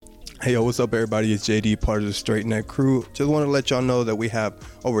Hey, yo, what's up, everybody? It's JD, part of the Straight Neck crew. Just want to let y'all know that we have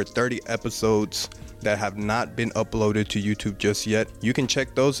over 30 episodes that have not been uploaded to YouTube just yet. You can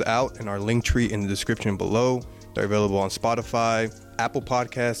check those out in our link tree in the description below. They're available on Spotify, Apple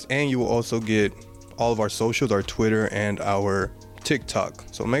Podcasts, and you will also get all of our socials, our Twitter, and our TikTok.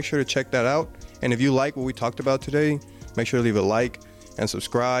 So make sure to check that out. And if you like what we talked about today, make sure to leave a like and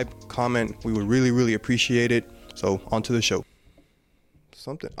subscribe, comment. We would really, really appreciate it. So on to the show.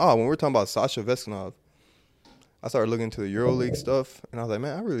 When we were talking about Sasha Vesnov, I started looking into the EuroLeague stuff, and I was like,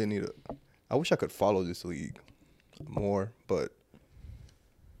 man, I wish I could follow this league more, but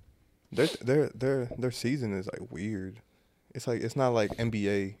their season is like weird. It's not like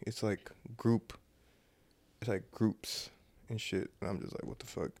NBA. It's like groups and shit. And I'm just like, what the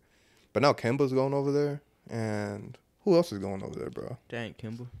fuck? But now Kemba's going over there, and who else is going over there, bro? Dang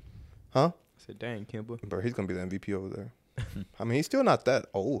Kemba. Huh? I said, dang Kemba. Bro, he's gonna be the MVP over there. I mean, he's still not that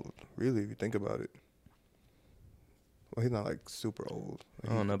old, really, if you think about it. Well, he's not like super old.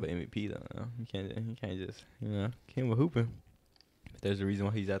 I don't know about MVP though. No. You can't just Kemba hooping. But there's a reason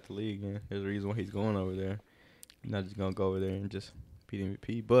why he's at the league, and there's a reason why he's going over there. He's not just gonna go over there and just be the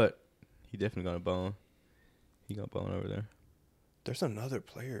MVP, but he definitely gonna bone. He gonna bone over there. There's another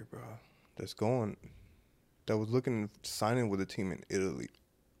player, bro, that was looking signing with a team in Italy,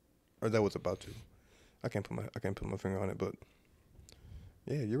 or that was about to. I can't put my finger on it, but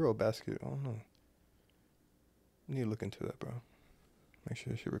yeah, Eurobasket. I don't know. I need to look into that, bro. Make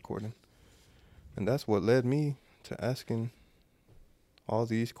sure this shit recording. And that's what led me to asking all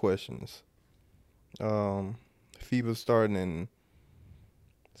these questions. FIBA's starting in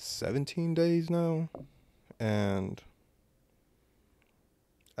 17 days now, and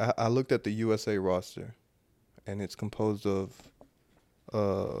I looked at the USA roster, and it's composed of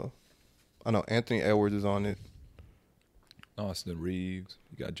I know Anthony Edwards is on it. Austin Reeves.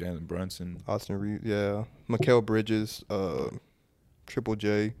 You got Jalen Brunson. Austin Reeves, yeah. Mikal Bridges, Triple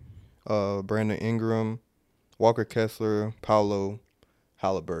J, Brandon Ingram, Walker Kessler, Paolo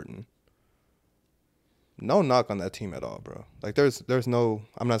Halliburton. No knock on that team at all, bro. Like there's no.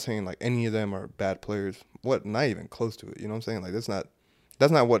 I'm not saying like any of them are bad players. Not even close to it. You know what I'm saying? Like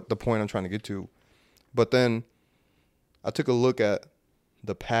that's not what the point I'm trying to get to. But then I took a look at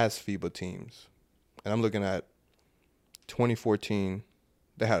the past FIBA teams, and I'm looking at 2014.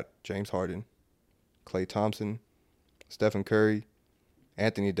 They had James Harden, Klay Thompson, Stephen Curry,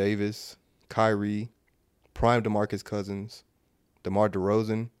 Anthony Davis, Kyrie, prime DeMarcus Cousins, DeMar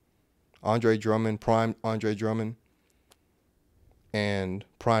DeRozan, Andre Drummond, prime Andre Drummond, and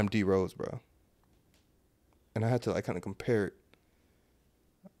prime D Rose, bro. And I had to kind of compare it.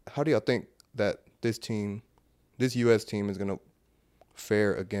 How do y'all think that this U.S. team is gonna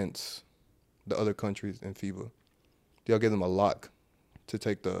fare against the other countries in FIBA? Do y'all give them a lock to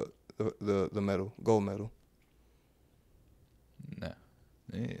take the medal, gold medal? Nah.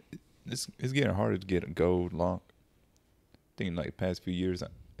 It's getting harder to get a gold lock. I think like past few years,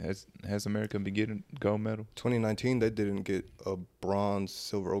 has America been getting gold medal? 2019, they didn't get a bronze,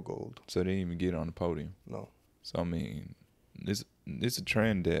 silver, or gold. So they didn't even get it on the podium. No. So, I mean, it's a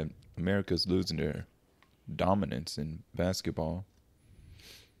trend that America's losing their dominance in basketball.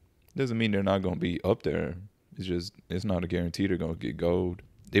 Doesn't mean they're not going to be up there. It's not a guarantee they're going to get gold.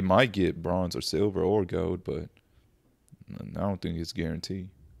 They might get bronze or silver or gold, but I don't think it's guaranteed.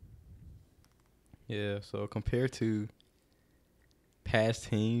 Yeah, so compared to past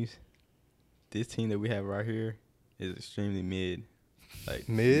teams, this team that we have right here is extremely mid. Like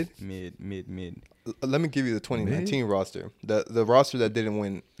mid. Let me give you the 2019 roster. The roster that didn't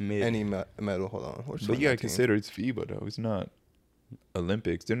win any medal. Hold on. But you got to consider it's FIBA, though. It's not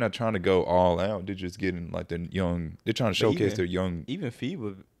Olympics. They're not trying to go all out. They're just getting like the young. They're trying to showcase their young. Even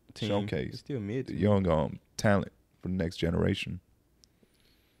FIBA team showcase is still mid. The young talent for the next generation.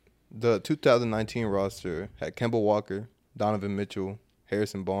 The 2019 roster had Kemba Walker, Donovan Mitchell,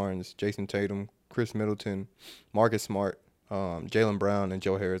 Harrison Barnes, Jason Tatum, Chris Middleton, Marcus Smart, Jaylen Brown, and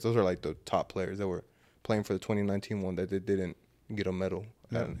Joe Harris. Those are like the top players that were playing for the 2019 one that they didn't get a medal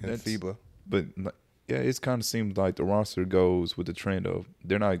in FIBA. But yeah, it's kind of seems like the roster goes with the trend of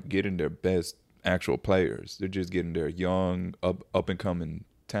they're not getting their best actual players. They're just getting their young, up and coming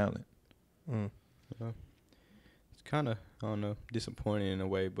talent. It's kind of, I don't know, disappointing in a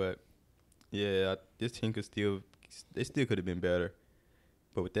way, but yeah, this team could still could have been better.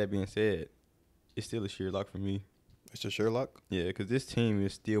 But with that being said, it's still a sheer lock for me. It's a Sherlock? Yeah, because this team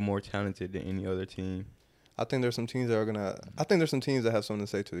is still more talented than any other team. I think there's some teams that have something to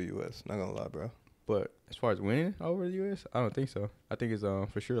say to the U.S. Not gonna lie, bro. But as far as winning over the U.S., I don't think so. I think it's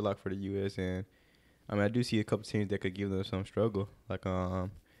for sure a lock for the U.S. And I mean, I do see a couple teams that could give them some struggle. Like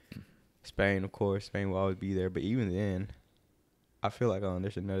Spain, of course. Spain will always be there. But even then, I feel like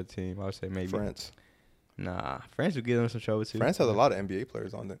there's another team. I would say maybe France. Nah, France would get them some trouble too. France has a lot of NBA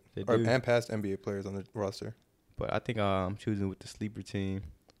players on it, They do. and past NBA players on the roster. But I think I'm choosing with the sleeper team,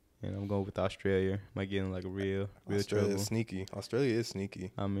 and I'm going with Australia. Might get in like a real Australia trouble. is sneaky. Australia is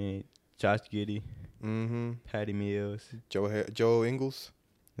sneaky. I mean, Josh Giddey, Mm-hmm. Patty Mills, Joe Ingles.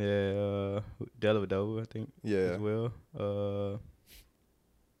 yeah, Dellavedova, I think, Yeah. as well.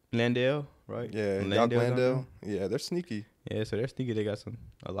 Landale, right? Yeah. Jock Landale's on Landale. Yeah, they're sneaky. there. Yeah, so they're thinking they got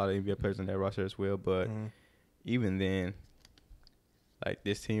a lot of NBA players on that roster as well. But Mhm. even then, like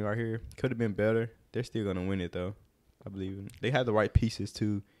this team right here could have been better. They're still gonna win it though. I believe they have the right pieces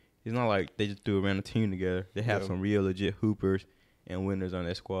too. It's not like they just threw a random team together. They have Yeah. some real legit hoopers and winners on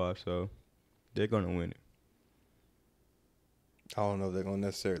that squad, so they're gonna win it. I don't know if they're gonna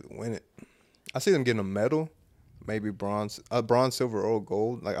necessarily win it. I see them getting a medal, maybe bronze, silver, or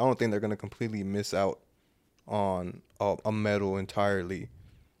gold. Like I don't think they're gonna completely miss out on a medal entirely,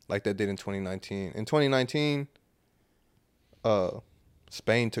 like they did in 2019. In 2019,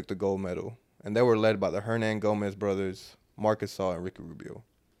 Spain took the gold medal, and they were led by the Hernan Gomez brothers, Marcus Gasol, and Ricky Rubio.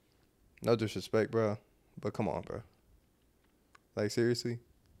 No disrespect, bro, but come on, bro. Like seriously,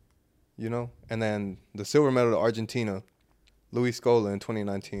 you know. And then the silver medal to Argentina. Luis Scola in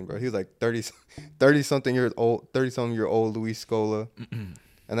 2019, bro. He was like 30 something years old, Luis Scola. And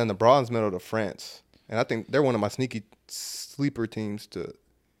then the bronze medal to France. And I think they're one of my sneaky sleeper teams to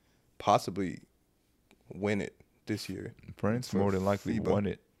possibly win it this year. France For more than likely FIBA. won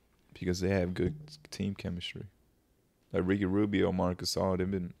it because they have good team chemistry. Like Ricky Rubio, Marcus Gasol, they've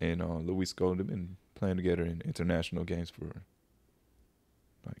been, and Luis Scola, they've been playing together in international games for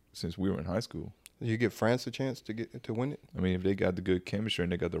like since we were in high school. You give France a chance to win it? I mean, if they got the good chemistry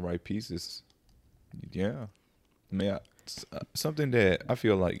and they got the right pieces, yeah. I mean, something that I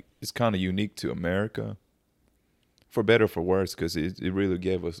feel like is kind of unique to America, for better or for worse, because it really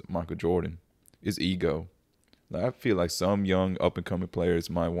gave us Michael Jordan, is ego. Like, I feel like some young up-and-coming players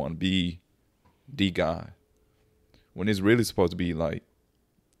might want to be the guy, when it's really supposed to be like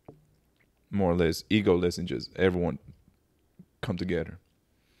more or less egoless and just everyone come together.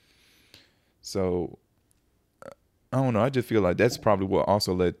 So, I don't know. I just feel like that's probably what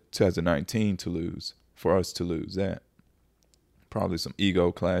also led 2019 to lose, for us to lose that. Probably some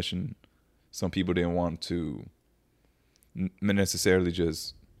ego clashing. Some people didn't want to necessarily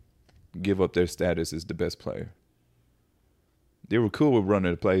just give up their status as the best player. They were cool with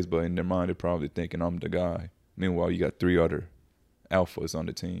running the plays, but in their mind, they're probably thinking, I'm the guy. Meanwhile, you got 3 other alphas on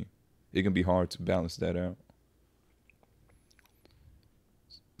the team. It can be hard to balance that out.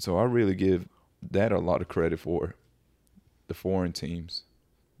 So I really give that a lot of credit for the foreign teams,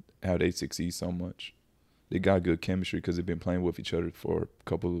 how they succeed so much. They got good chemistry because they've been playing with each other for a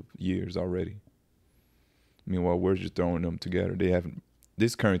couple of years already. Meanwhile, we're just throwing them together.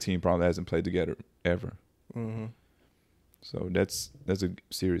 This current team probably hasn't played together ever. Mm-hmm. So that's a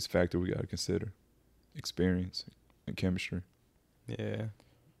serious factor we got to consider. Experience and chemistry. Yeah,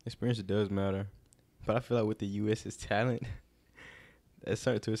 experience does matter, but I feel like with the U.S.'s talent, to a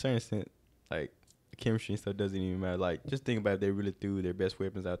certain extent, like the chemistry and stuff doesn't even matter. Like just think about if they really threw their best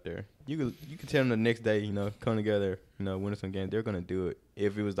weapons out there. You could tell them the next day, come together, win some games. They're gonna do it.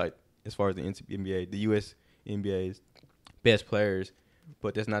 If it was like as far as the NBA, the U.S. NBA's best players,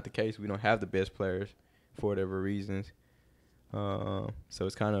 but that's not the case. We don't have the best players for whatever reasons. So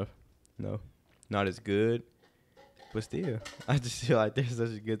it's kind of, not as good. But still, I just feel like they're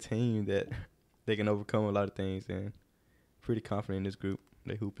such a good team that they can overcome a lot of things, and pretty confident in this group.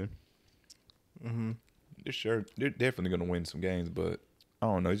 They hooping. Mm-hmm. They're definitely gonna win some games, but I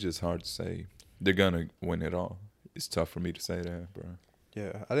don't know. It's just hard to say they're gonna win it all. It's tough for me to say that, bro.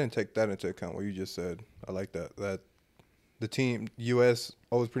 Yeah, I didn't take that into account, what you just said. I like that. That the team, U.S.,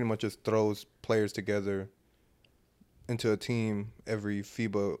 always pretty much just throws players together into a team every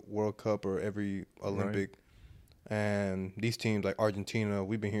FIBA World Cup or every Olympic. Right. And these teams like Argentina,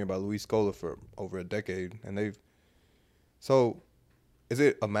 we've been hearing about Luis Scola for over a decade. And so is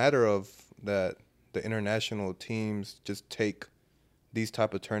it a matter of that the international teams just take these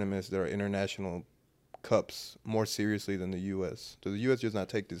type of tournaments that are international cups more seriously than the U.S.? Does the U.S. just not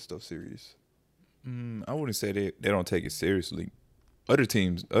take this stuff serious? I wouldn't say they don't take it seriously. Other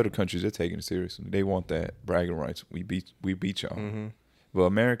teams, other countries, they're taking it seriously. They want that bragging rights. We beat y'all. Mm-hmm. But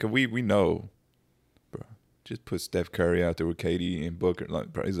America, we know, bro. Just put Steph Curry out there with KD and Booker,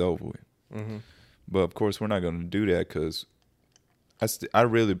 like, bro, it's over with. Mm-hmm. But of course, we're not going to do that because I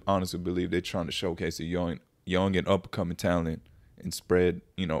really honestly believe they're trying to showcase a young and up and coming talent and spread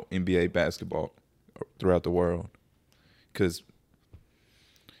NBA basketball throughout the world. Because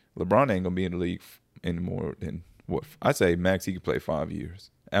LeBron ain't gonna be in the league anymore than what I say max. He could play 5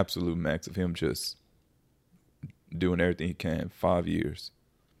 years, absolute max of him just doing everything he can. 5 years.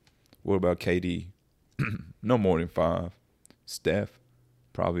 What about KD? No more than 5. Steph,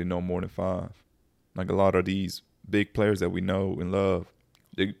 probably no more than 5. Like a lot of these big players that we know and love,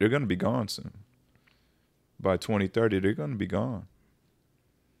 they're gonna be gone soon. By 2030, they're gonna be gone.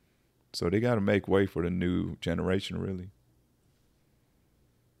 So they got to make way for the new generation, really.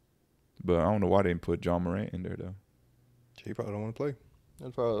 But I don't know why they didn't put John Morant in there, though. He probably don't want to play.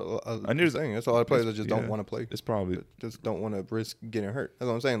 That's probably I knew- saying. That's a lot of players that just don't want to play. It's probably Just don't want to risk getting hurt. That's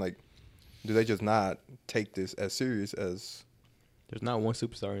what I'm saying. Like, do they just not take this as serious as? There's not one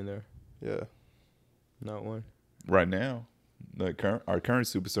superstar in there. Yeah. Not one. right now. Like our current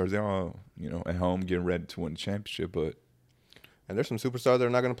superstars, they're all at home getting ready to win the championship. But And there's some superstars that are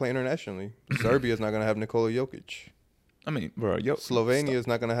not going to play internationally. Serbia's not going to have Nikola Jokic. I mean, bro, Slovenia is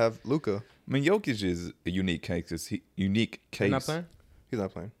not going to have Luka. I mean, Jokic is a unique case. Unique case. He's not playing? He's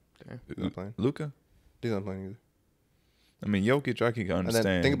not playing. Damn. He's not playing. Luka. He's not playing either. I mean, Jokic, I can understand. And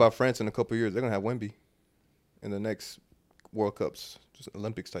then think about France in a couple of years. They're going to have Wemby in the next World Cups. Just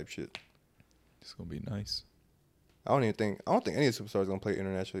Olympics type shit. It's gonna be nice. I don't think any of the superstars are going to play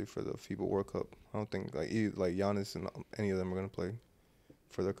internationally for the FIBA World Cup. I don't think like Giannis and any of them are going to play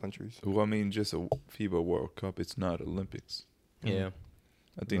for their countries. Well, I mean, just a FIBA World Cup. It's not Olympics. Yeah.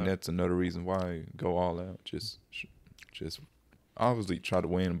 I think that's another reason why go all out. Just obviously try to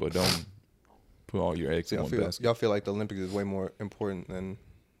win, but don't put all your eggs So in one basket. y'all feel like the Olympics is way more important than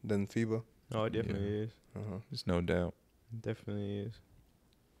FIBA? Oh, it definitely is. There's no doubt. Definitely is.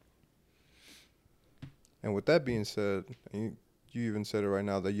 And with that being said, and you even said it right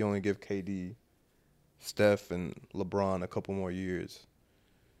now that you only give KD, Steph, and LeBron a couple more years.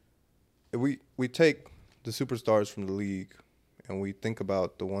 If we take the superstars from the league and we think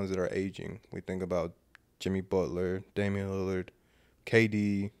about the ones that are aging. We think about Jimmy Butler, Damian Lillard,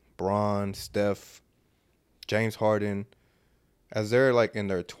 KD, Bron, Steph, James Harden. As they're like in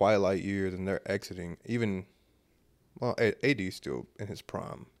their twilight years and they're exiting, AD is still in his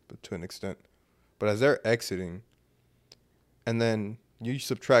prime, but to an extent. But as they're exiting, and then you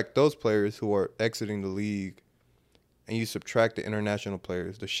subtract those players who are exiting the league, and you subtract the international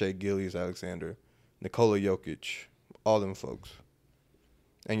players, the Shea Gillies, Alexander, Nikola Jokic, all them folks,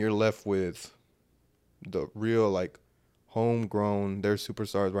 and you're left with the real, like, homegrown, they're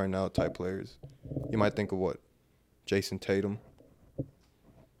superstars right now type players. You might think of what? Jason Tatum.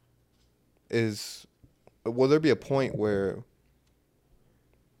 Will there be a point where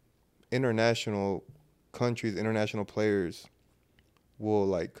international countries, international players will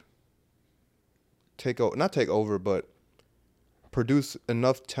like not take over, but produce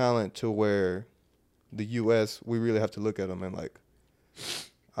enough talent to where the U.S., we really have to look at them and like,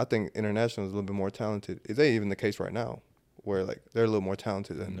 I think international is a little bit more talented. Is that even the case right now, where like they're a little more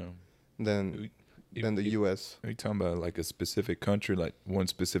talented than the U.S.? Are you talking about like a specific country, like one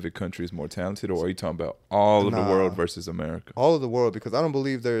specific country is more talented, or are you talking about all of the world versus America? All of the world, because I don't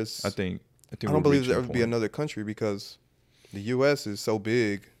believe there's. I don't believe there would be another country because the U.S. is so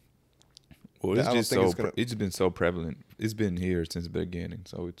big. Well, it's just been so prevalent. It's been here since the beginning,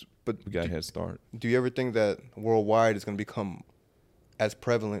 so we got a head start. Do you ever think that worldwide is going to become as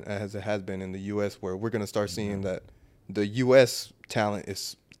prevalent as it has been in the U.S., where we're going to start seeing that the U.S. talent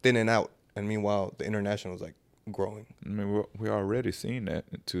is thinning out, and meanwhile the international is like growing? I mean, we're already seeing that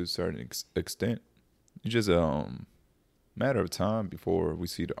to a certain extent. It's just a matter of time before we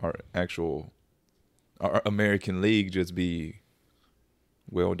see our American league just be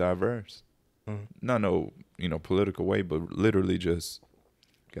well diverse. Not no political way, but literally just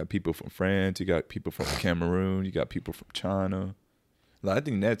got people from France, you got people from Cameroon, you got people from China. Like, I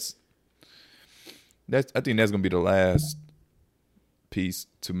think that's gonna be the last piece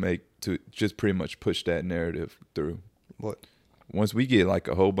to just pretty much push that narrative through. What? Once we get like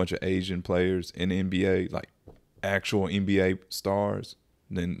a whole bunch of Asian players in the NBA, like actual NBA stars,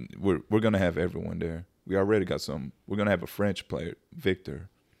 then we're gonna have everyone there. We already got some. We're gonna have a French player, Victor.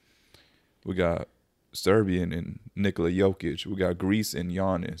 We got Serbian and Nikola Jokic. We got Greece and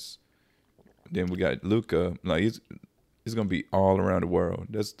Giannis. Then we got Luka. Like it's gonna be all around the world.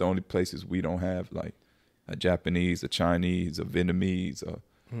 That's the only places we don't have like a Japanese, a Chinese, a Vietnamese,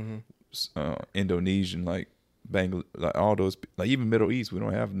 Indonesian, like like all those, like even Middle East. We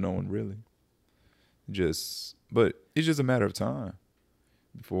don't have no one really. But it's just a matter of time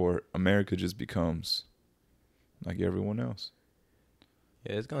before America just becomes like everyone else.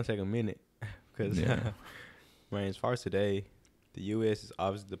 Yeah, it's gonna take a minute because, man, as far as today, the U.S. is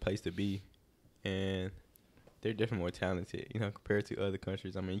obviously the place to be, and they're definitely more talented, compared to other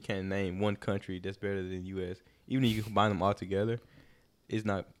countries. I mean, you can't name one country that's better than the U.S. Even if you combine them all together, it's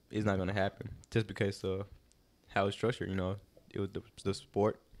not going to happen just because how it's structured. It was the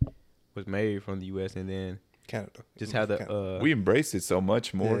sport was made from the U.S. and then Canada. just how the we embraced it so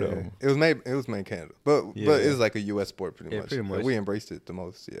much more though. It was made in Canada, but it was like a U.S. sport pretty much. Pretty much. But we embraced it the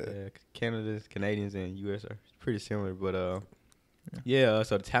most. Canadians, and U.S. are pretty similar, but so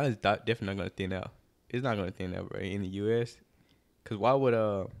the talent's definitely not going to thin out. It's not going to thin out, right, in the U.S. Because why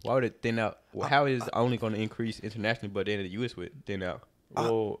would it thin out? Well, how is it only going to increase internationally, but then the U.S. would thin out?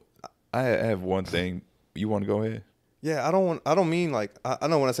 Well, I have one thing. You want to go ahead? Yeah, I don't mean like I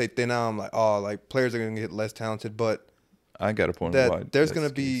know when I say thin out, I'm like, oh, like players are gonna get less talented, but I got a point. That there's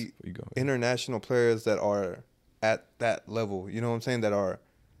gonna be international players that are at that level. You know what I'm saying? That are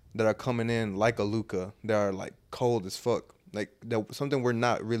coming in like a Luka. That are like cold as fuck. Like that something we're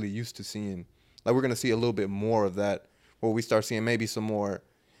not really used to seeing. Like we're gonna see a little bit more of that, where we start seeing maybe some more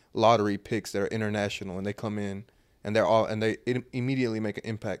lottery picks that are international and they come in and they immediately make an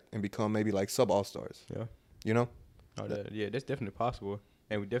impact and become maybe like sub all-stars. Yeah. You know? Oh, that's definitely possible,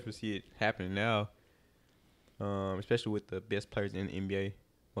 and we definitely see it happening now. Especially with the best players in the NBA,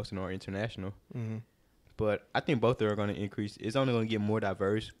 most of them are international. Mm-hmm. But I think both are going to increase. It's only going to get more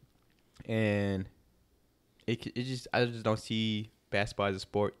diverse, and I just don't see basketball as a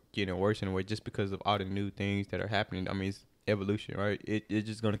sport getting worse in a way just because of all the new things that are happening. I mean, it's evolution, right? It's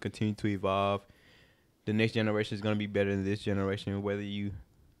just going to continue to evolve. The next generation is going to be better than this generation, whether you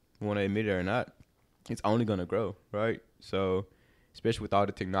want to admit it or not. It's only going to grow, right? So, especially with all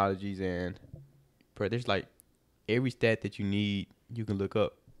the technologies and, there's like every stat that you need, you can look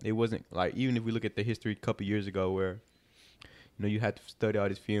up. It wasn't like, even if we look at the history a couple years ago where, you had to study all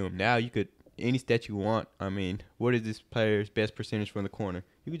this film. Now you could, any stat you want, I mean, what is this player's best percentage from the corner?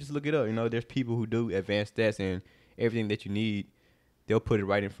 You can just look it up. There's people who do advanced stats and everything that you need, they'll put it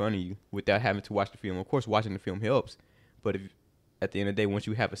right in front of you without having to watch the film. Of course, watching the film helps, but if at the end of the day, once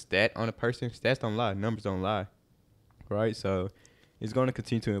you have a stat on a person, stats don't lie, numbers don't lie, right? So it's going to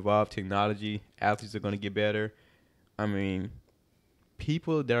continue to evolve. Technology, athletes are going to get better. I mean,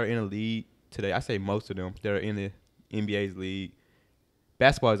 people that are in the league today, I say most of them that are in the NBA's league,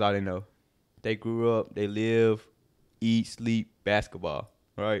 basketball is all they know. They grew up, they live, eat, sleep basketball,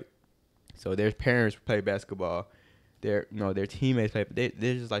 right? So their parents play basketball. Their teammates play.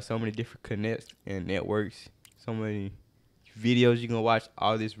 There's just like so many different connects and networks, so many videos you can watch,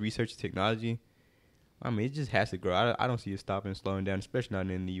 all this research technology. I mean, it just has to grow. I don't see it stopping and slowing down, especially not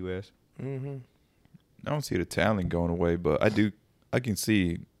in the U.S. Mm-hmm. I don't see the talent going away, but I can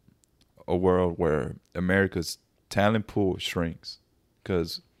see a world where America's talent pool shrinks.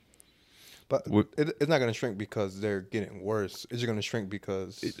 But it's not going to shrink because they're getting worse. It's going to shrink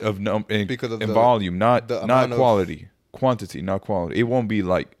because of the volume, not quality. Of quantity, not quality. It won't be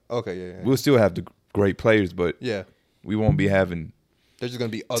like, okay, yeah. We'll still have the great players, but yeah, we won't be having there's just going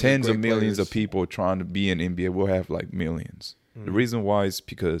to be other tens of great millions players. of people trying to be in NBA. We'll have like millions. Mm. The reason why is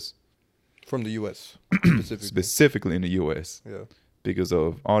because from the U.S. specifically in the U.S. Yeah, because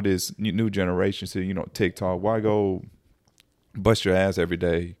of all this new generation. So TikTok. Why go bust your ass every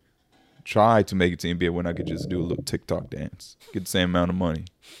day? Try to make it to NBA when I could just do a little TikTok dance, get the same amount of money.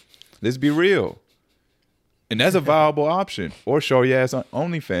 Let's be real. And that's a viable option. Or show your ass on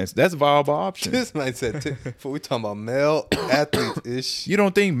OnlyFans. That's a viable option. This man said, we talking about male athletes ish. You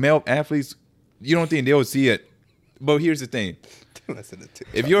don't think male athletes, you don't think they'll see it. But here's the thing.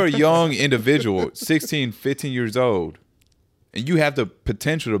 If you're a young individual, 16, 15 years old, and you have the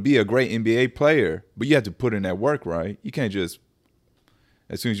potential to be a great NBA player, but you have to put in that work, right? You can't just,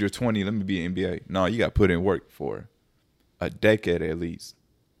 as soon as you're 20, let me be an NBA. No, you got to put in work for a decade at least.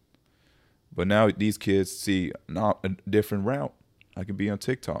 But now these kids see a different route. I can be on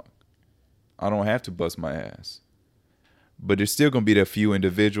TikTok. I don't have to bust my ass. But there's still going to be that few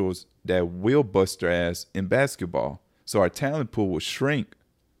individuals that will bust their ass in basketball. So our talent pool will shrink.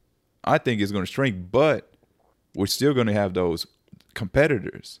 I think it's going to shrink, but we're still going to have those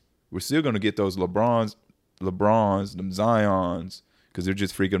competitors. We're still going to get those LeBrons, them Zions, because they're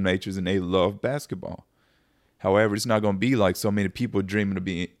just freak of natures and they love basketball. However, it's not going to be like so many people dreaming to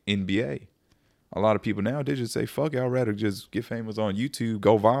be in NBA. A lot of people now, they just say, fuck it, I'd rather just get famous on YouTube,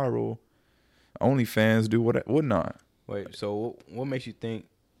 go viral, OnlyFans, do whatnot. Wait, so what makes you think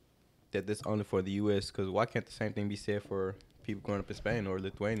that this only for the U.S.? Because why can't the same thing be said for people growing up in Spain or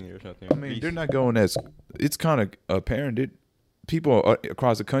Lithuania or something? I mean, they're not going as – it's kind of apparent. People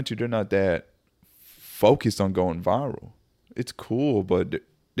across the country, they're not that focused on going viral. It's cool, but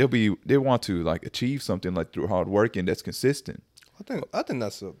they want to like achieve something like through hard work and that's consistent. I think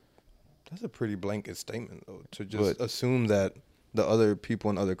that's That's a pretty blanket statement, though, to just assume that the other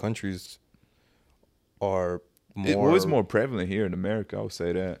people in other countries are more. It's more prevalent here in America. I would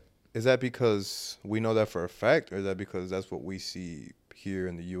say that. Is that because we know that for a fact, or is that because that's what we see here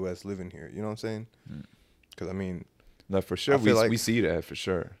in the U.S. living here? You know what I'm saying? Because, I mean. Like, for sure, we see that for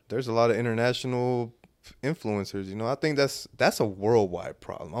sure. There's a lot of international influencers, you know. I think that's a worldwide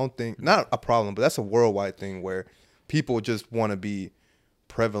problem. I don't think, not a problem, but that's a worldwide thing where people just want to be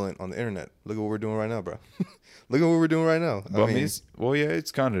prevalent on the internet. Look at what we're doing right now, bro. Look at what we're doing right now. But I mean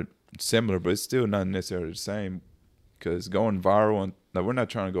it's kind of similar, but it's still not necessarily the same. Because going viral, like, we're not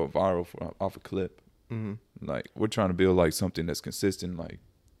trying to go viral off a clip. Mm-hmm. Like, we're trying to build like something that's consistent, like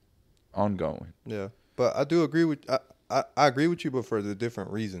ongoing. Yeah, but I do agree with I agree with you, but for the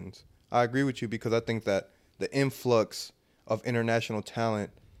different reasons. I agree with you because I think that the influx of international talent,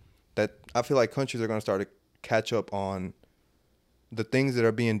 that I feel like countries are going to start to catch up on the things that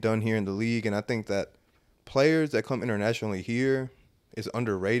are being done here in the league, and I think that players that come internationally here is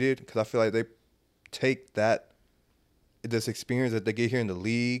underrated because I feel like they take this experience that they get here in the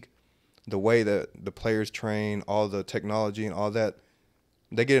league, the way that the players train, all the technology and all that,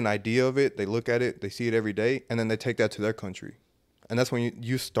 they get an idea of it, they look at it, they see it every day, and then they take that to their country. And that's when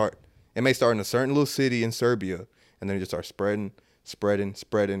you start. It may start in a certain little city in Serbia, and then it just starts spreading.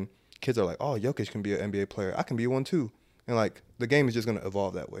 Kids are like, oh, Jokic can be an NBA player. I can be one too. And, like, the game is just going to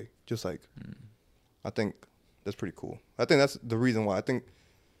evolve that way. Just like, I think that's pretty cool. I think that's the reason why.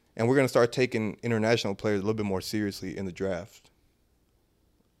 And we're going to start taking international players a little bit more seriously in the draft.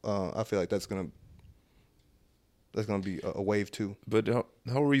 I feel like that's going to be a wave too. But the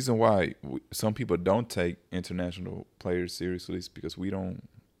whole reason why some people don't take international players seriously is because we don't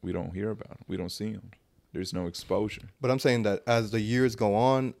hear about them. We don't see them. There's no exposure. But I'm saying that as the years go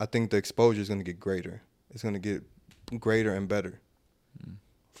on, I think the exposure is going to get greater. It's going to get greater and better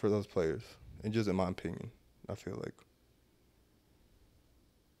for those players. And just in my opinion, I feel like.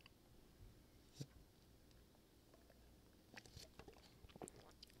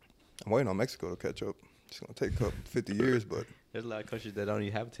 I'm waiting on Mexico to catch up. It's going to take 50 years, but. There's a lot of countries that don't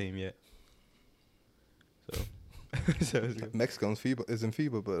even have a team yet. So Mexico's FIBA is in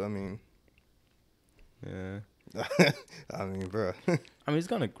FIBA, but I mean. Yeah. I mean, bro. I mean, it's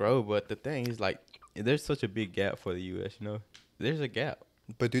going to grow, but the thing is, like, there's such a big gap for the U.S., you know? There's a gap.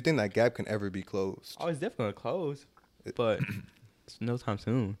 But do you think that gap can ever be closed? Oh, it's definitely going to close, but it's no time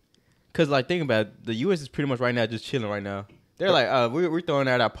soon. Because, like, think about it. The U.S. is pretty much right now just chilling right now. They're like, we're throwing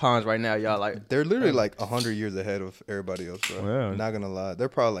out our pawns right now, y'all. Like, they're literally like 100 years ahead of everybody else, bro. Yeah. Not gonna lie, they're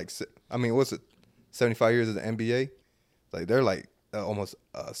probably like, I mean, what's it, 75 years of the NBA? Like, they're like almost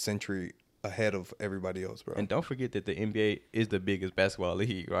a century ahead of everybody else, bro. And don't forget that the NBA is the biggest basketball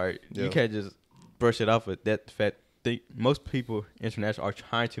league, right? Yeah. You can't just brush it off with that fact. Most people international are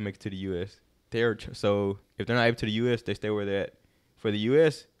trying to make it to the U.S. So if they're not able to the U.S., they stay where they're at. For the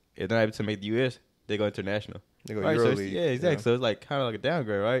U.S., if they're not able to make the U.S., they go international. They go right, EuroLeague. Yeah, exactly. Yeah. So it's like kind of like a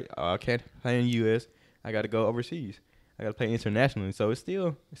downgrade, right? I can't play in the U.S. I got to go overseas. I got to play internationally. So it's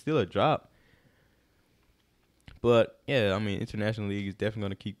still a drop. But yeah, I mean, international league is definitely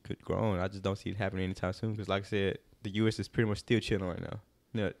going to keep growing. I just don't see it happening anytime soon because, like I said, the U.S. is pretty much still chilling right now.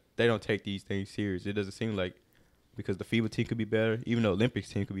 You know, they don't take these things serious. It doesn't seem like because the FIBA team could be better, even the Olympics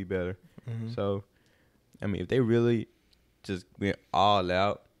team could be better. Mm-hmm. So, I mean, if they really just went all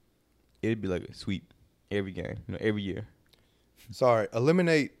out, it'd be like a sweep every game, you know, every year. Sorry,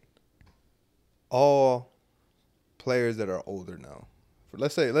 eliminate all players that are older now.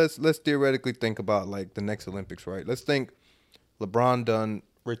 Let's say let's theoretically think about like the next Olympics, right? Let's think LeBron done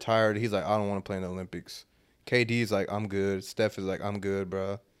retired. He's like, I don't want to play in the Olympics. KD's like, I'm good. Steph is like, I'm good,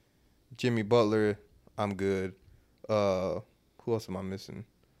 bro. Jimmy Butler, I'm good. Who else am I missing?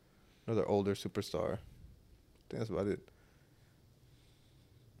 Another older superstar. I think that's about it.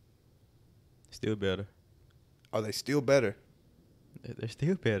 Still better. Are they still better? They're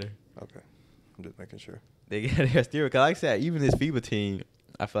still better. Okay. I'm just making sure. They're still, because like I said, even this FIBA team,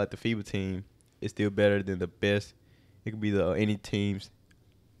 I feel like the FIBA team is still better than the best. It could be any team's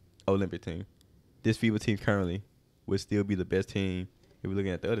Olympic team. This FIBA team currently would still be the best team if we're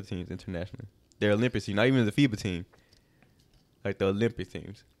looking at the other teams internationally. Their Olympic team, not even the FIBA team. Like the Olympic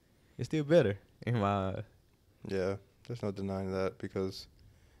teams. It's still better in my eyes. Yeah, there's no denying that because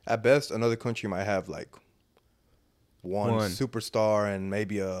at best another country might have like one superstar and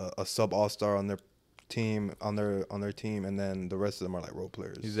maybe a sub all-star on their team on their team, and then the rest of them are like role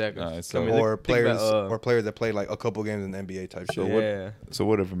players. Exactly. Or players that play like a couple games in the NBA type shit. Yeah. So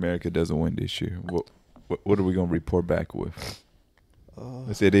what if America doesn't win this year? What are we gonna report back with?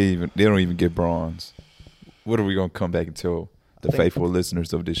 Let's say they don't even get bronze. What are we gonna come back and tell the faithful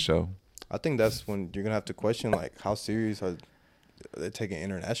listeners of this show? I think that's when you're gonna have to question like how serious are they taking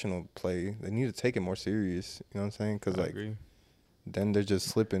international play? They need to take it more serious. You know what I'm saying? Because I like agree. then they're just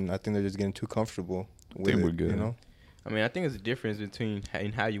slipping. I think they're just getting too comfortable with think it. we're good. You know? I mean, I think it's a difference between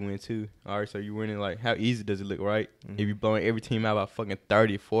in how you win too. All right, so you winning like how easy does it look, right? If you're blowing every team out by fucking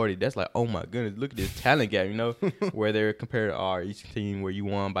 30, 40, that's like, oh my goodness, look at this talent gap, you know? Where they're compared to each team where you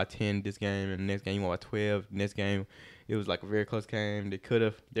won by 10 this game and the next game you won by 12. Next game it was like a very close game.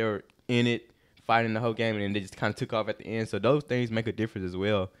 They were in it, fighting the whole game, and then they just kind of took off at the end. So those things make a difference as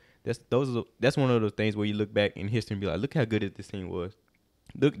well. That's one of those things where you look back in history and be like, look how good this team was.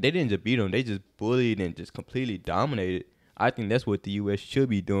 Look, they didn't just beat them. They just bullied and just completely dominated. I think that's what the U.S. should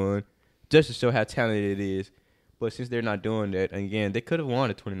be doing just to show how talented it is. But since they're not doing that, and again, they could have won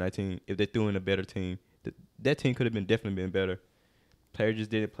in 2019 if they threw in a better team. That team could have definitely been better. Players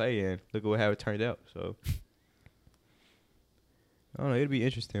just didn't play, and look at how it turned out. So, I don't know. It'll be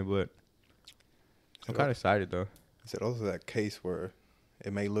interesting, but I'm kind of excited, though. It's also that case where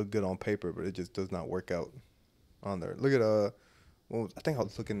it may look good on paper, but it just does not work out on there. Look at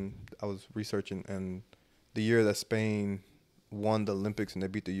I was researching, and the year that Spain won the Olympics and they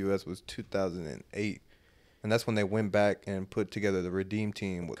beat the U.S. was 2008. And that's when they went back and put together the Redeem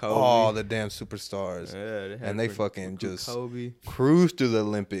team with Kobe. all the damn superstars. Yeah, And they fucking just Kobe. cruised through the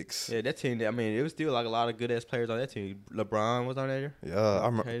Olympics. Yeah, that team. I mean, it was still like a lot of good ass players on that team. LeBron was on there. Yeah, I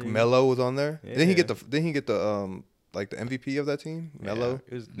remember Katie. Melo was on there. Yeah. Didn't he get the like the MVP of that team? Melo? Yeah,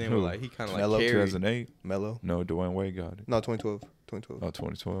 it was name was like he kind of like Melo. carried. 2008. Melo? No, Dwayne Wade got it. No, 2012. 2012. Oh,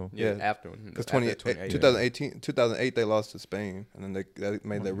 2012. Yeah, Yeah. after Because after 2008 they lost to Spain, and then they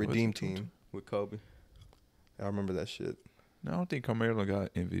made the Was it Redeem team. with Kobe. I remember that shit. No, I don't think Carmelo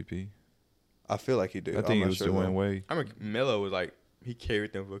got MVP. I feel like he did. I think it was Dwayne Wade. I remember Melo was like he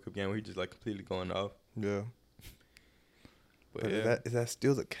carried them for a couple games where he just like completely going off. Yeah. But But yeah, is that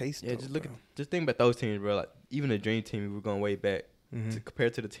still the case? yeah. though, Just bro? just think about those teams, bro. Like even the Dream Team, we were going way back Mhm.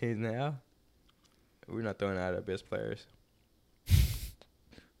 compared to the teams now. We're not throwing out our best players.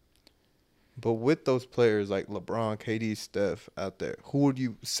 But with those players like LeBron, KD, Steph out there, who would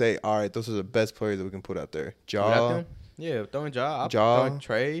you say? All right, those are the best players that we can put out there. Without Ja, them, yeah, throwing Ja, Ja. throwing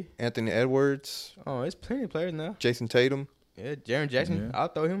Trey. Anthony Edwards, Oh, it's plenty of players now. Jason Tatum. Yeah, Jaren Jackson. Yeah. I'll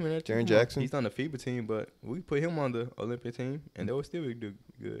throw him in there too. Jaren Jackson. He's on the FIBA team, but we put him on the Olympic team, and they would still do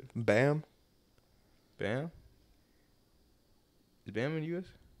good. Bam. Bam. Is Bam in the U.S.?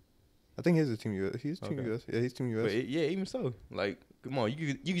 I think he's a team US. He's team Okay. US. Yeah, he's team US. But yeah, even so, like, come on,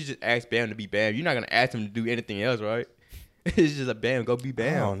 you could just ask Bam to be Bam. You're not gonna ask him to do anything else, right? It's just a Bam, go be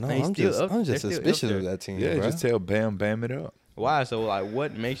Bam. I don't know. And he's I'm still just, up- I'm they're just still up suspicious there. of that team. Yeah, bro. just tell Bam it up. Why? So like,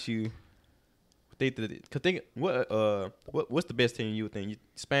 what makes you think that? Cause think what's the best team you would think?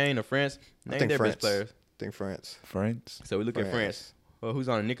 Spain or France? I Name think their France. best players. I think France. France. So we look at France. Well, who's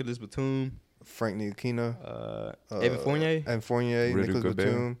on it? Nicolas Batum, Frank Ntilikina. Evan Fournier, And Fournier. Rudy Nicholas Gobert.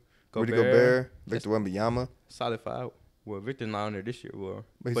 Batum. Rudy Gobert. Gobert. That's- Victor Wembanyama. solid five. Well, Victor's not on there this year. Well,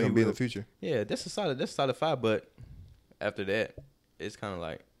 But he's but going he to be in will. the future. Yeah, that's a solid five. But after that, it's kind of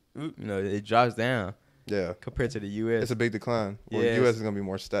like it drops down Yeah. compared to the U.S. It's a big decline. Well, Yes. U.S. is going to be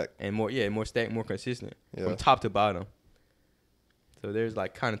more stacked. and more stacked, more consistent Yeah. from top to bottom. So there's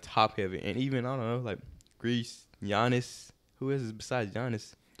like kind of top heavy, and even I don't know like Greece, Giannis. Who is besides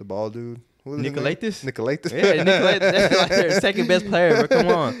Giannis? The ball dude. Who is his name? Nicolaitis. Nicolaitis. Yeah, Nicolaitis. That's like their second best player. Bro. Come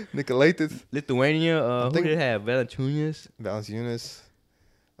on, Nicolaitis. Lithuania. Who think- did they have? Valanciunas. Valanciunas.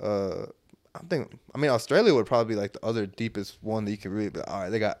 I mean, Australia would probably be like the other deepest one that you could really be like, all right,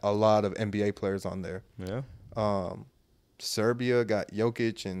 they got a lot of NBA players on there. Yeah. Serbia got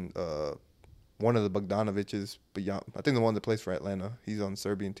Jokic and one of the Bogdanoviches, but I think the one that plays for Atlanta, he's on the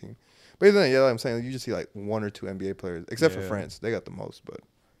Serbian team. But then, yeah, like I'm saying, you just see like one or two NBA players, except for Yeah. France. They got the most, but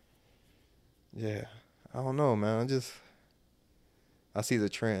yeah, I don't know, man. I see the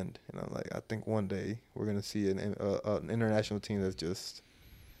trend, and I'm like, I think one day we're gonna see an international team that's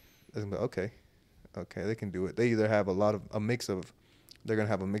gonna be okay, they can do it. They either have they're gonna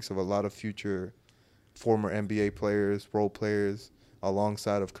have a mix of a lot of future former NBA players, role players,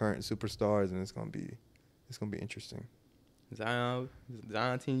 alongside of current superstars, and it's gonna be interesting. Zion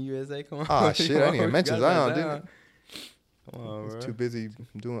Team USA. Come on. Ah, shit, I didn't even You mention gotta Zion, say didn't Come I on, was bro. too busy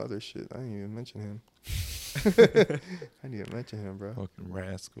doing other shit. I didn't even mention him. I didn't even mention him, bro. Fucking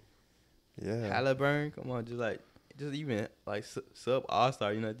rascal. Yeah. Halliburton. Come on, just even like sub All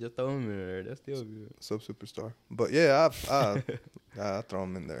Star. Just throw him in there. That's still good. Sub superstar. But yeah, I throw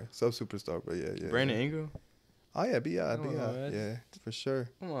him in there. Sub superstar, but yeah. Brandon Ingram. Oh yeah, B.I. Come on, man. Yeah, for sure.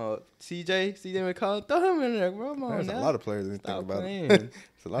 Come on, CJ McCollum. Throw him in there, bro. Come on There's now. a lot of players that think Stop about playing. it.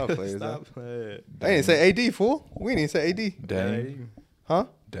 There's a lot of players. Stop playing. They didn't say AD, fool. We didn't say AD. Dame. Huh?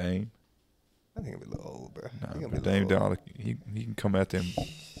 Dame. I think he'll be a little old, bro. Nah, He gonna but be a Dame little old. Dollar, he can come out there and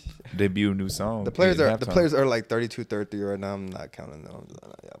debut a new song. The players at are halftime. like 32, 33 right now. I'm not counting them. I'm just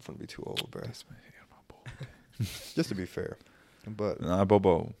like, y'all gonna be too old, bro. That's my head, my boy. Just to be fair, but Nah,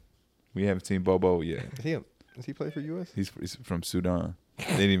 Bobo. We haven't seen Bobo yet. does he play for US? He's from Sudan. They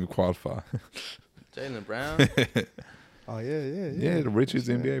didn't even qualify. Jaylen Brown. Oh yeah. Yeah, the richest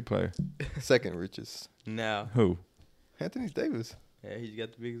Yeah. NBA player. Second richest. Now, Who? Anthony Davis. yeah, he's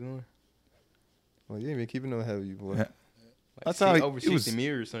got the biggest one. Well, you ain't been keeping no heavy, boy. Yeah. Like I saw over it was- 60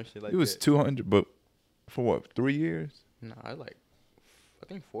 mirrors or some shit like It was that. 200, but for what? 3 years? Nah, I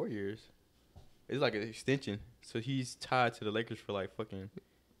think 4 years. It's like an extension. So he's tied to the Lakers for like fucking.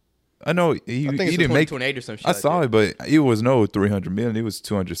 I know I think he it's didn't make. 28 or some shit. I saw it, but it was no 300 million. It was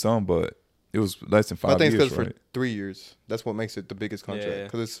 200 some, but it was less than I 5 think it's years. because Right? for 3 years. That's what makes it the biggest contract. Yeah.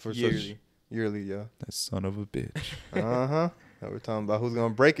 Because it's for yearly. yearly, yeah. That son of a bitch. Uh-huh. Now we're talking about who's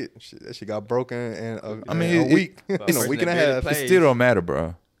gonna break it. Shit, that shit got broken in I mean, a it- week, Well, in a person week and a that barely half. plays. It still don't matter,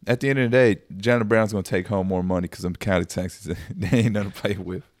 bro. At the end of the day, Jalen Brown's gonna take home more money because them county taxes. They ain't nothing to play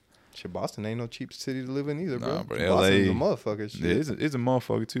with. Shit, Boston ain't no cheap city to live in either, bro. Nah, bro, Boston's a LA motherfucker. Shit. Yeah, it's a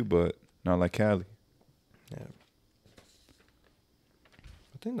motherfucker too, but not like Cali. Yeah.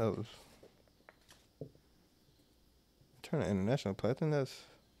 I think that was turning international play. I think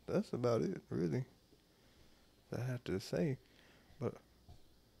that's about it, really. That I have to say. But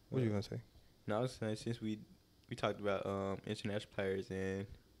what are you gonna say? No, I was saying since we talked about international players, and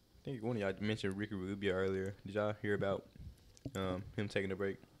I think one of y'all mentioned Ricky Rubio earlier. Did y'all hear about him taking a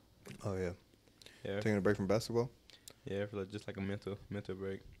break? Oh yeah, Yeah, taking a break from basketball. yeah, for just like a mental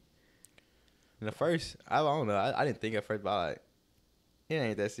break. And at first, I don't know. I didn't think at first, but like, it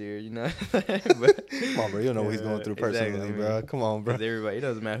ain't that serious, you know. But Come on, bro. You don't know what he's going through personally, exactly, bro. man. Come on, bro. 'Cause everybody, it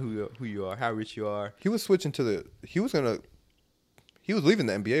doesn't matter who you are, how rich you are. He was switching to the. He was leaving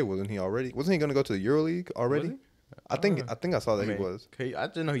the NBA, wasn't he already? Wasn't he gonna go to the EuroLeague already? Was he? I think I saw that I mean, he was. I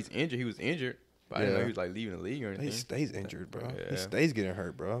didn't know he's injured. He was injured, but I didn't know Yeah. he was like leaving the league or anything. He stays injured, bro. He Yeah. stays getting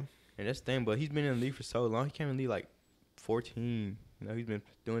hurt, bro. And that's the thing, but he's been in the league for so long. He came in the league like 14. You know, he's been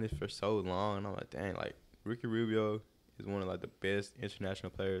doing this for so long. And I'm like, dang, like Ricky Rubio is one of like the best international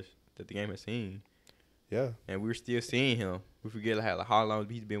players that the game has seen. Yeah. And we're still seeing him. We forget like how long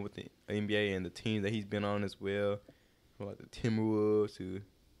he's been with the NBA and the teams that he's been on as well. From like the Timberwolves to,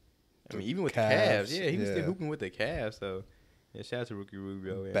 I mean, even with the Cavs, Cavs. Yeah, he was yeah. still hooping with the Cavs. So, yeah, shout out to Ricky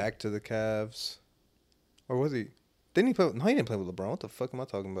Rubio. Yeah. Back to the Cavs. Or was he? Didn't he play? No, he didn't play with LeBron. What the fuck am I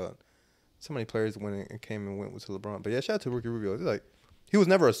talking about? So many players went and came and went with LeBron. But yeah, shout out to Ricky Rubio. He's like, he was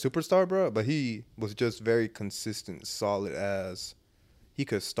never a superstar, bro, but he was just very consistent, solid as. He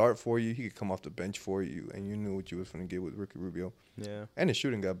could start for you. He could come off the bench for you, and you knew what you was going to get with Ricky Rubio. Yeah. And his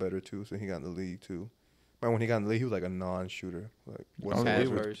shooting got better, too, so he got in the league, too. Remember when he got in the league, he was like a non-shooter. Like, All Pass he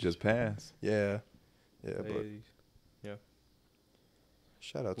did was first. just pass. Yeah. Yeah, but Ladies,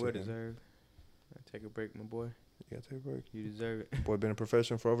 shout out to well him. deserved. Take a break, my boy. You got to take a break. You deserve it. Boy been a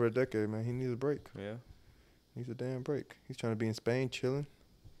professional for over a decade, man. He needs a break. Yeah. Needs a damn break. He's trying to be in Spain, chilling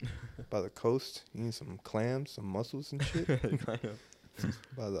by the coast, eating some clams, some mussels and shit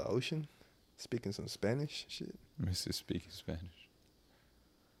by the ocean, speaking some Spanish shit, Mr. Speaking Spanish.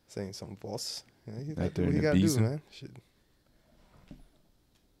 saying some vos. Yeah, he Out got there what in he got to do, Ibiza. man. Shit.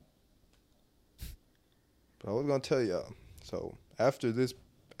 But I was gonna tell y'all. So after this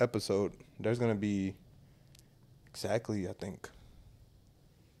episode, there's gonna be exactly, I think.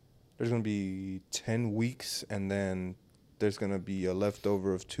 There's going to be 10 weeks, and then there's going to be a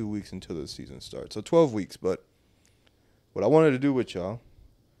leftover of 2 weeks until the season starts. So 12 weeks. But what I wanted to do with y'all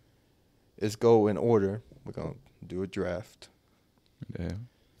is go in order. We're going to do a draft. Yeah.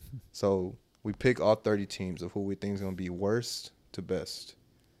 So we pick all 30 teams of who we think is going to be worst to best.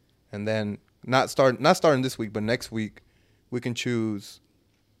 And then not starting this week, but next week, we can choose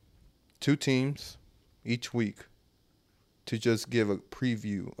 2 teams each week to just give a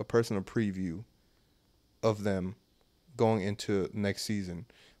personal preview of them going into next season.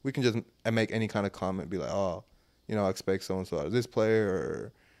 We can just make any kind of comment, be like, oh, I expect so-and-so out of this player,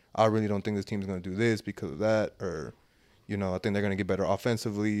 or I really don't think this team's going to do this because of that, or, I think they're going to get better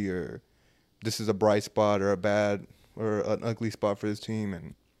offensively, or this is a bright spot or a bad or an ugly spot for this team,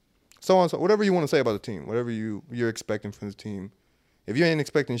 and so on. So whatever you want to say about the team, whatever you're expecting from this team. If you ain't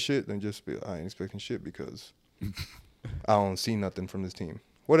expecting shit, then just be, I ain't expecting shit because I don't see nothing from this team.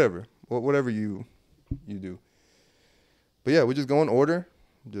 Whatever you do. But yeah, we just go in order.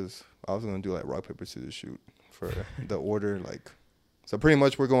 I was gonna do like rock paper scissors shoot for the order. So pretty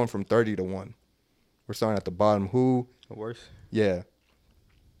much we're going from 30 to 1. We're starting at the bottom. Who? The worst. Yeah.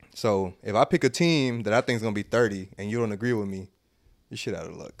 So if I pick a team that I think is gonna be 30 and you don't agree with me, you're shit out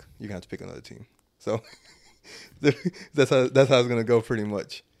of luck. You're gonna have to pick another team. So that's how it's gonna go pretty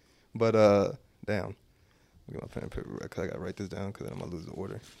much. But damn, I get my pen and paper right because I gotta write this down because then I'm gonna lose the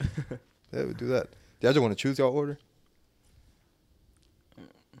order. Yeah, we do that. Do y'all just want to choose y'all order?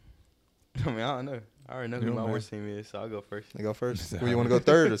 I mean, I don't know. I already know who my worst team is, so I'll go first. You go first. Where you want to go,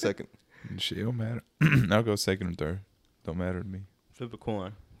 third or second? Shit, don't matter. I'll go second or third. Don't matter to me. Flip a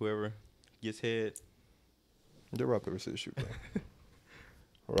coin. Whoever gets head. Do rock, paper, scissors, shoot, bro.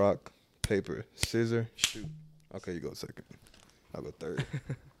 Rock, paper, scissors, shoot. Okay, you go second. I'll go third.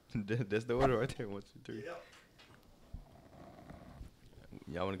 That's the order right there. 1, 2, 3.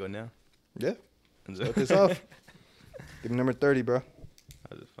 Y'all want to go now? Yeah. Start this off. Give me number 30, bro. I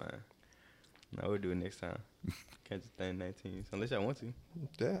was just fine. No, we'll do it next time. Can't just think 19. Unless y'all want to.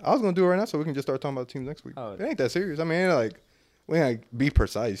 Yeah, I was gonna do it right now so we can just start talking about teams next week. Oh. It ain't that serious. I mean, like, we ain't like, be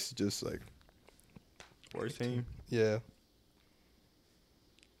precise. Just like Worst team? yeah.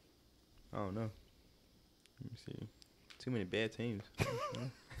 I don't know. Let me see. Too many bad teams.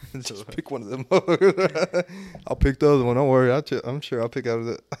 Just pick one of them. I'll pick the other one. Don't worry. I'm sure I'll pick out of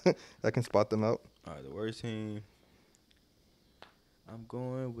the. I can spot them out. All right, the worst team. I'm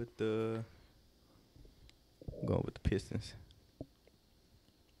going with the Pistons.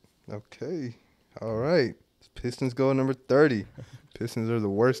 Okay. All right. Pistons go number 30. Pistons are the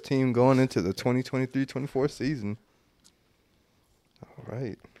worst team going into the 2023-24 season. All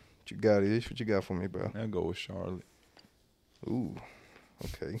right. What you got, Ish? What you got for me, bro? I'll go with Charlotte. Ooh.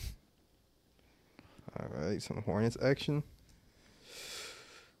 Okay. All right. Some Hornets action.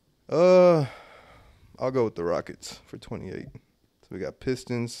 I'll go with the Rockets for 28. So we got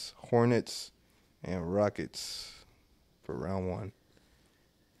Pistons, Hornets, and Rockets for round 1.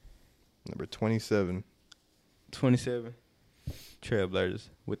 Number 27. 27. Trailblazers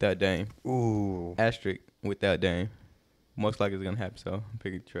without Dame. Ooh. Asterisk without Dame. Most likely it's going to happen, so I'm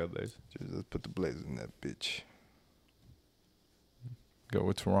picking Trailblazers. Just put the Blazers in that bitch. Go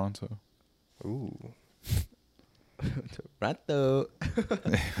with Toronto. Ooh. Toronto.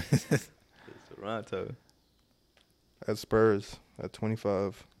 Toronto. At Spurs at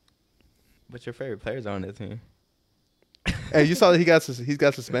 25. But your favorite players are on that team. Hey, you saw that he's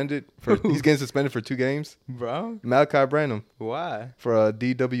got suspended for he's getting suspended for 2 games. Bro? Malachi Branham Why? for a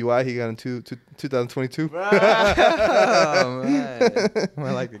DWI he got in 2022. Bro. Oh, man.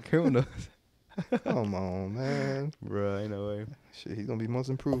 I like the criminals. Come on, man. Bro, ain't no way. Shit, he's gonna be most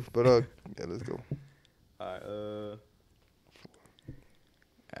improved. But yeah, let's go. All right,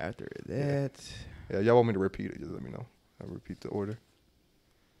 after that, Yeah, y'all want me to repeat it? Just let me know. I'll repeat the order.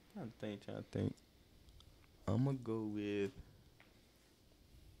 trying to think. I'm gonna go with.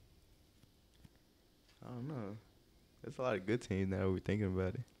 I don't know. There's a lot of good teams now. We're thinking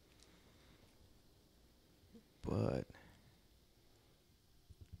about it, but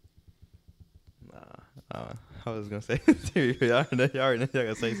I was gonna say y'all already know y'all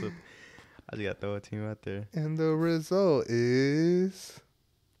gonna say something. I just gotta throw a team out there. And the result is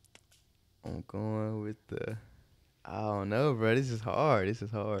I'm going with I don't know, bro. This is hard.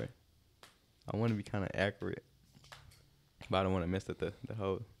 I want to be kind of accurate, but I don't want to mess up the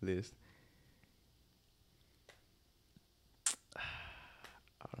whole list. I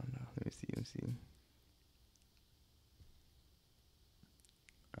don't know. Let me see.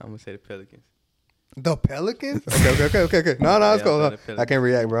 I'm gonna say the Pelicans. the Pelicans. Okay. No, Yeah, let's go. I'm the I can't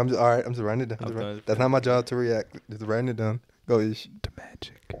react, bro. I'm just all right. I'm just writing it I'm down. done. That's not my job to react. Just writing it down. Go, Ish. The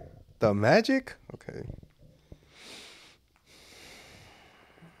Magic. The Magic? Okay.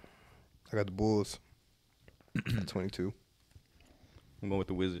 I got the Bulls at 22. I'm going with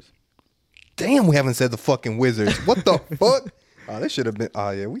the Wizards. Damn, we haven't said the fucking Wizards. What the fuck? Oh, this should have been.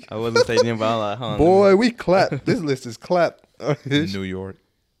 Oh, yeah. I wasn't saying them, but I'm like, hold on. Boy, we clapped. This list is clapped. New York.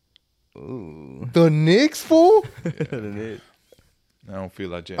 Ooh. The Knicks, fool? I don't feel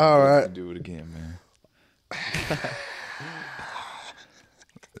like James All right. can do it again, man.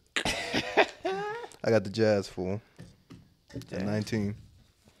 I got the Jazz, fool. At 19.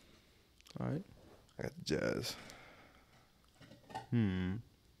 All right. I got the Jazz.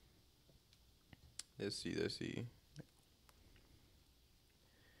 Let's see.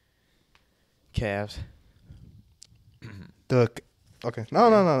 Cavs. Okay.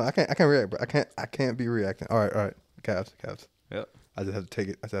 No. I can't react, bro. I can't be reacting. All right. Cavs. Yep. I just have to take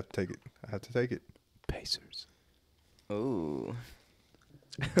it. I have to take it. Pacers. Ooh.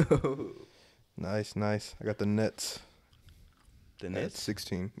 Nice. I got the Nets. The At Nets.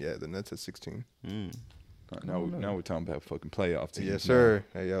 16. Yeah, the Nets at 16. Now we're talking about fucking playoff teams. Yes, sir.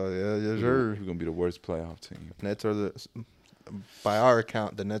 Hey, yo, yes, sir. We're gonna be the worst playoff team. Nets are by our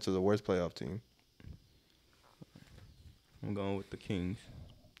account, the Nets are the worst playoff team. I'm going with the Kings.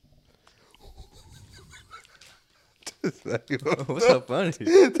 This ain't What's so funny?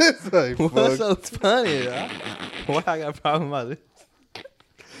 This ain't What's fucked. so funny? Why I got a problem with this?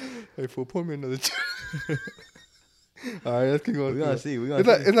 Hey, fool, pour me another. All right, let's keep going. We gonna see. We gonna It's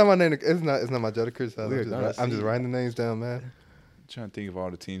not, see. it's not my name. It's not my Judicers. We're gonna I'm just see. writing the names down, man. Trying to think of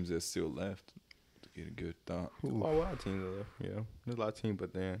all the teams that's still left to get a good thought. There's a lot of teams though. You know, there's a lot of teams,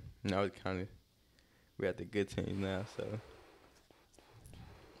 but then now it's kind of we at the good teams now. So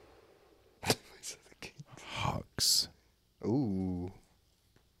Hawks. Ooh.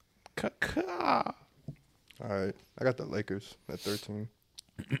 Kaka. All right, I got the Lakers at 13.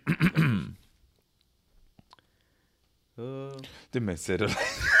 They may say that.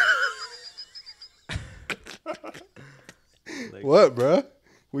 like, What, bruh?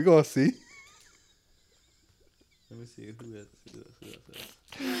 We gonna see. Let me see who else.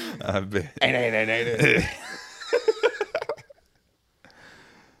 I bet.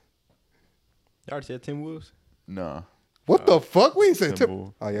 You already said Timberwolves. Nah. What the fuck? We ain't say Tim.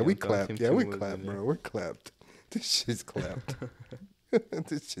 Timberwolves. Oh yeah, Yeah, we I'm throwing clapped. Tim Yeah, we Timberwolves clapped, in there. bro. We're clapped. This shit's clapped.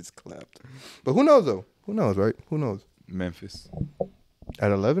 This shit's clapped. But who knows though? Who knows, right? Who knows? Memphis.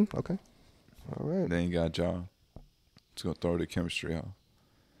 At 11? Okay. All right. They ain't got a job. It's gonna throw the chemistry out.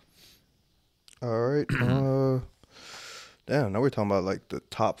 All right. Damn. Now we're talking about like the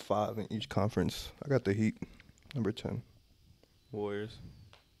top 5 in each conference. I got the Heat, number 10. Warriors.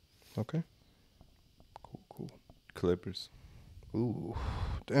 Okay. Cool. Clippers. Ooh.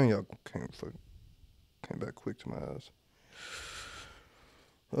 Damn, y'all came back quick to my eyes.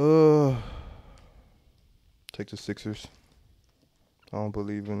 Take the Sixers. I don't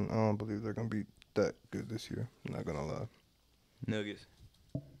believe they're gonna be that good this year. I'm not gonna lie. Nuggets.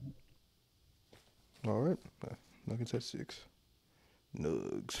 All right. Nuggets at 6.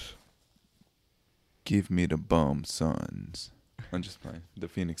 Nugs. Give me the bum Suns. I'm just playing. The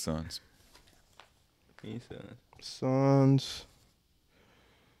Phoenix Suns. Phoenix Suns. Suns.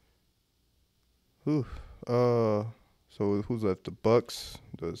 Whew. So who's left? The Bucks,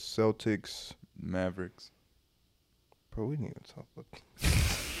 the Celtics. Mavericks. Bro, we need to talk about.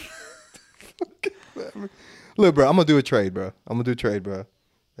 Mavericks. Look, bro, I'm gonna do a trade, bro.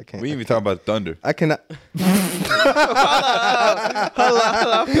 I can't. We ain't even talking about Thunder. I cannot. Keep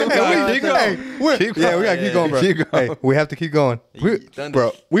going. We gotta keep going, bro. Keep going. Hey, we have to keep going. Thunder.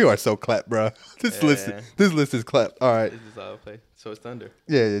 Bro, we are so clapped, bro. This list is clapped. All right. This is all I play. So it's Thunder.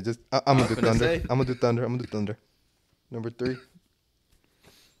 Yeah. Just I'm gonna do finna Thunder. say. I'm gonna do Thunder. Number 3.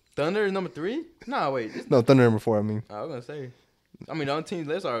 Thunder is number 3? No, wait. No, Thunder number 4. I mean, I was gonna say. I mean, the only teams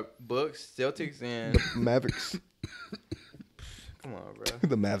left are Bucks, Celtics, and Mavericks. come on, bro.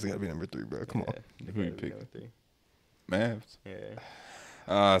 The Mavs gotta be number 3, bro. Come on. They Who you gotta be pick? number 3. Mavs.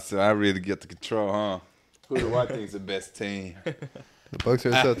 Yeah. So I really get the control, huh? Who do I think's the best team? The Bucks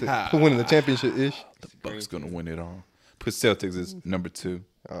are Celtics. Who winning the championship ish? The Bucks gonna win it all. Put Celtics as number 2.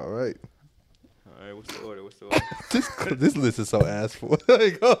 All right. All right. What's the order? This list is so ass for.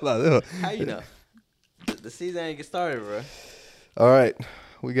 Like, hold on. How you know? The season ain't get started, bro. All right.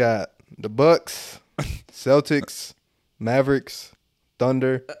 We got the Bucks, Celtics, Mavericks,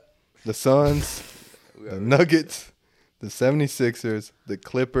 Thunder, the Suns, the Nuggets, the 76ers, the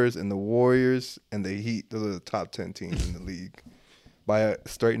Clippers, and the Warriors, and the Heat. Those are the top 10 teams in the league by a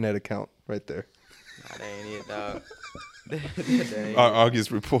straight net account right there. Nah, that ain't it, dog. That ain't Our it.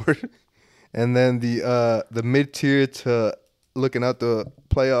 August report. And then the mid-tier to looking out the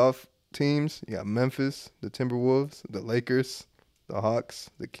playoff teams, you got Memphis, the Timberwolves, the Lakers, the Hawks,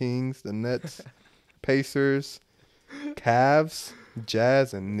 the Kings, the Nets, Pacers, Cavs,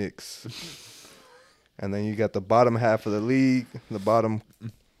 Jazz, and Knicks. And then you got the bottom half of the league, the bottom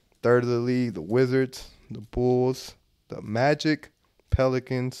third of the league, the Wizards, the Bulls, the Magic,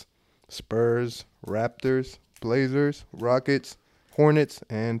 Pelicans, Spurs, Raptors, Blazers, Rockets, Hornets,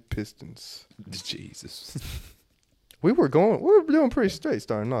 and Pistons. Jesus. We were doing pretty straight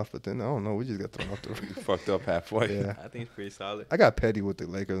starting off, but then I don't know, we just got thrown off the Fucked up halfway. Yeah. I think it's pretty solid. I got petty with the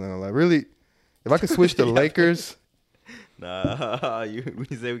Lakers, I'm not gonna lie. Really, if I could switch the Lakers, Nah,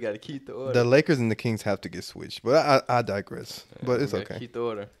 we say we got to keep the order. the Lakers and the Kings have to get switched. But I digress. But it's We gotta okay. Keep the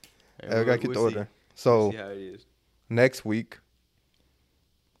order. Yeah, we gotta keep the We'll order. See. So We'll see how it is. next week,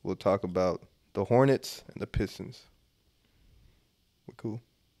 we'll talk about the Hornets and the Pistons. We're cool.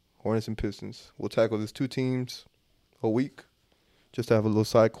 Hornets and Pistons. We'll tackle these 2 teams a week, just to have a little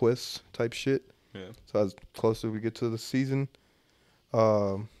side quest type shit. Yeah. So as closer we get to the season,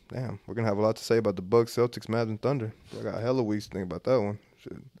 damn, we're gonna have a lot to say about the Bucks, Celtics, Mavs, and Thunder. I got hella weeks to think about that one.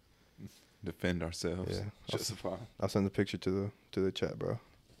 Shit. Defend ourselves. Yeah. Justify. I'll send the picture to the chat, bro.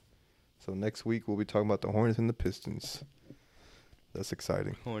 So next week we'll be talking about the Hornets and the Pistons. That's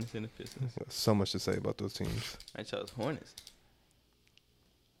exciting. Hornets and the Pistons. So much to say about those teams. I chose Hornets.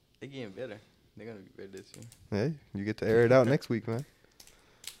 They getting better. They're gonna be better this year. Hey, you get to air it out next week, man.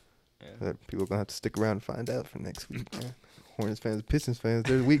 Yeah. People are gonna have to stick around and find out for next week, man. Hornets fans, Pistons fans,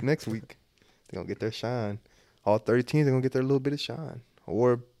 their week next week. They're gonna get their shine. All 30 teams are gonna get their little bit of shine.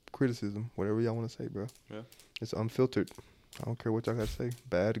 Or criticism, whatever y'all wanna say, bro. Yeah. It's unfiltered. I don't care what y'all gotta say.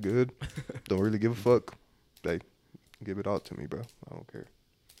 Bad, good. Don't really give a fuck. Hey, give it all to me, bro. I don't care.